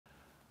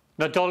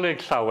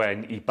Nadolig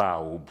llawen I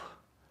bawb.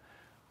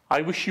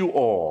 I wish you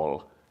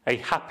all a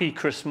happy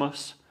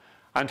Christmas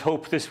and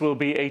hope this will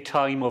be a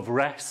time of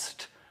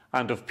rest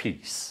and of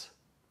peace.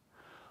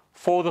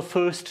 For the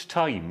first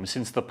time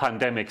since the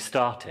pandemic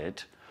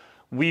started,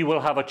 we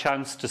will have a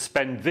chance to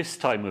spend this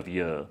time of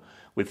year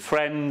with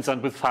friends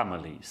and with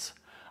families,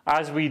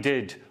 as we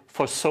did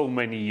for so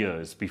many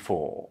years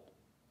before.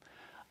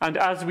 And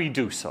as we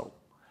do so,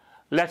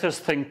 let us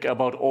think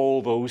about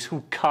all those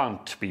who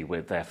can't be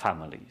with their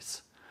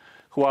families,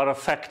 who are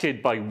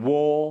affected by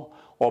war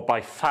or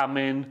by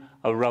famine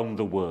around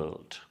the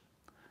world.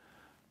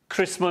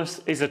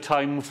 Christmas is a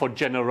time for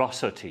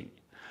generosity,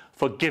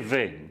 for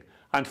giving,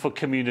 and for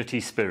community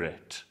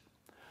spirit.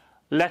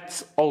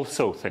 Let's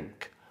also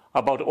think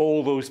about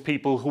all those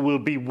people who will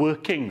be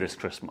working this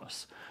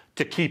Christmas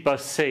to keep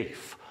us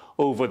safe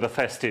over the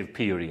festive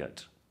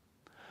period.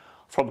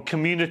 From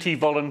community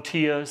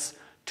volunteers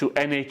to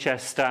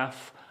NHS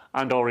staff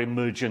and our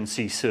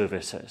emergency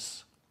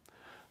services.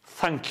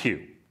 Thank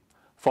you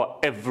for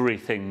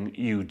everything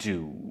you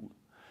do.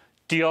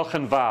 Diolch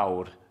yn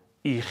fawr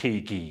I chi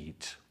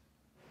gyd.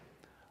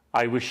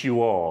 I wish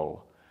you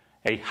all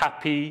a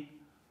happy,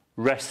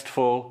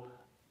 restful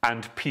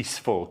and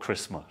peaceful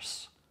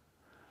Christmas.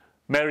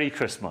 Merry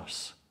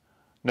Christmas.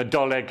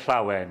 Nadolig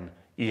llawen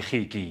I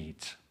chi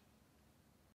gyd.